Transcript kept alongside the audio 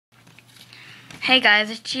Hey guys,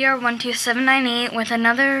 it's GR12798 with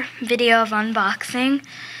another video of unboxing.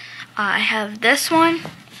 I have this one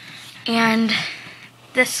and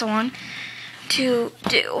this one to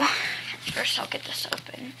do. First I'll get this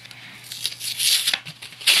open.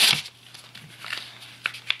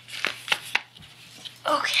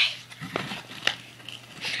 Okay.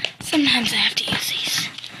 Sometimes I have to use these.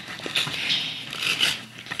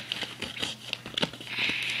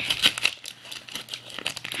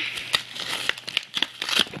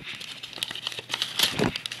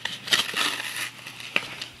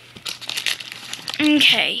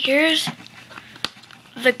 Okay, here's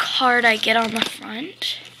the card I get on the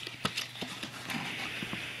front.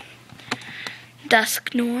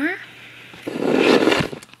 Dusknoir.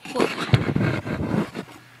 Whoa.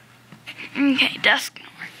 Okay,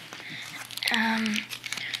 Dusknoir.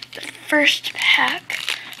 The first pack.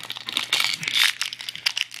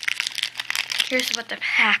 Here's what the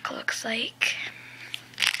pack looks like.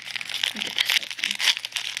 Let me get this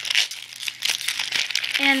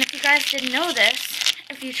open. And if you guys didn't know this,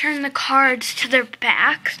 if you turn the cards to their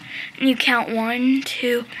backs and you count 1,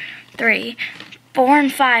 2, 3, 4,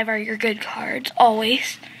 and 5 are your good cards,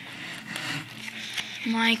 always.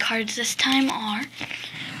 My cards this time are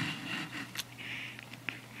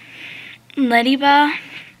Ledyba,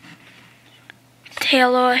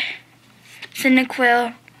 Tailloy,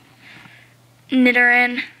 Cyndaquil,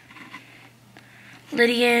 Nidoran,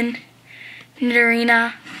 Ledian,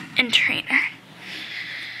 Nidorina, and Trainer.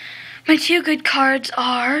 My two good cards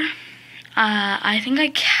are, I think I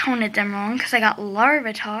counted them wrong because I got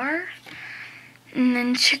Larvitar and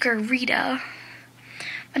then Chikorita.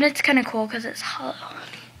 But it's kind of cool because it's hollow.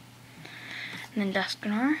 And then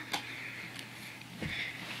Dusknoir.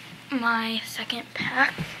 My second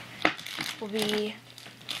pack will be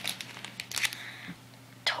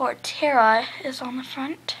Torterra is on the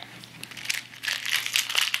front.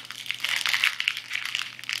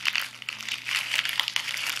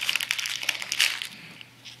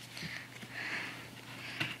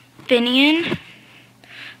 Finian,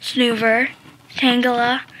 Snoover,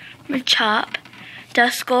 Tangela, Machop,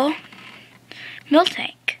 Duskull,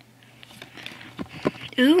 Miltank.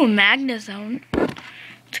 Ooh, Magnezone.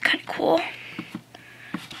 It's kind of cool.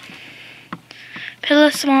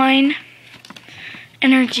 Piloswine,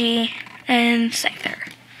 Energy, and Scyther.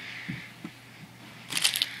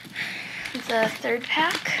 The third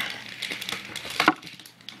pack.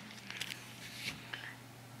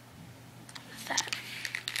 What's that?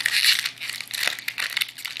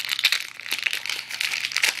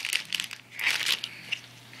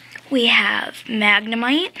 We have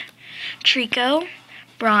Magnemite, Treecko,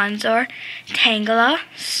 Bronzor, Tangela,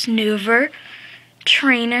 Snoover,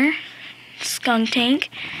 Trainer, Skuntank,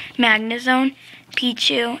 Magnezone,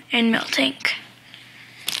 Pichu, and Miltank.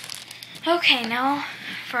 Okay, now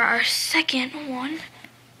for our second one.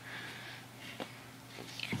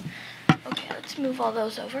 Okay, let's move all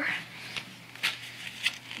those over.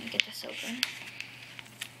 Let me get this open.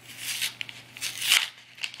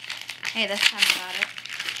 Hey, this time I got it.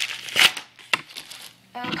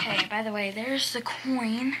 Okay, by the way, there's the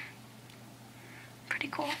coin. Pretty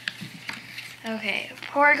cool. Okay,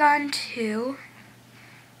 Porygon 2.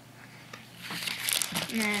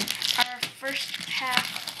 And then our first pack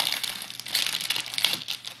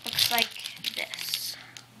looks like this.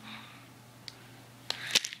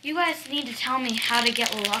 You guys need to tell me how to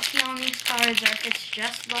get lucky on these cards, or if it's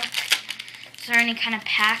just luck. Is there any kind of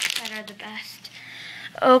packs that are the best?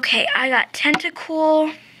 Okay, I got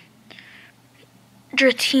Tentacool,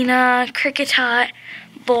 Dratini, Kricketot,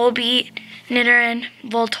 Volbeat, Nidoran,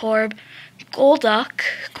 Voltorb, Golduck,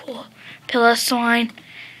 cool, Piloswine,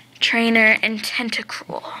 Trainer, and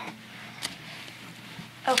Tentacruel.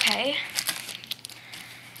 Okay.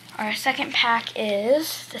 Our second pack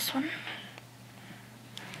is this one.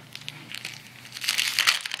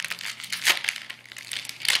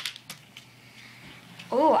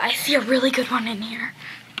 Oh, I see a really good one in here.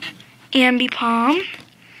 Ambipom,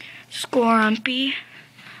 Scorumpy,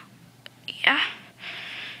 yeah,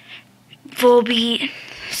 Volbeat,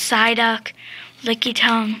 Psyduck,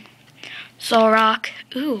 Lickitung, Zoroark,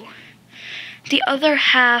 ooh, the other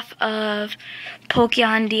half of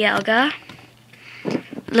Pokemon Dialga,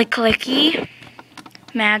 Licklicky,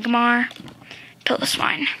 Magmar,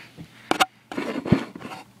 Piloswine.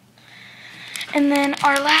 And then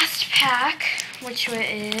our last pack, which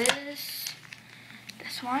is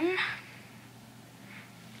this one.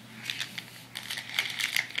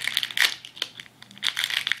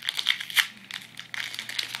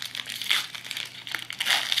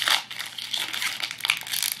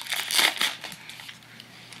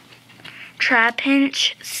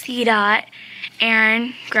 Trapinch, Seedot,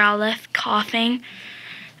 Aaron, Growlithe, Coughing,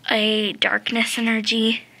 a Darkness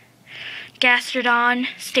Energy, Gastrodon,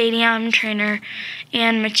 Stadium, Trainer,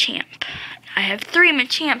 and Machamp. I have 3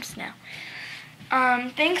 Machamps now.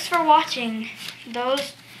 Thanks for watching.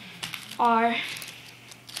 Those are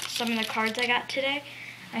some of the cards I got today.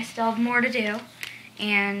 I still have more to do.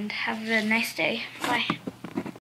 And have a nice day. Bye.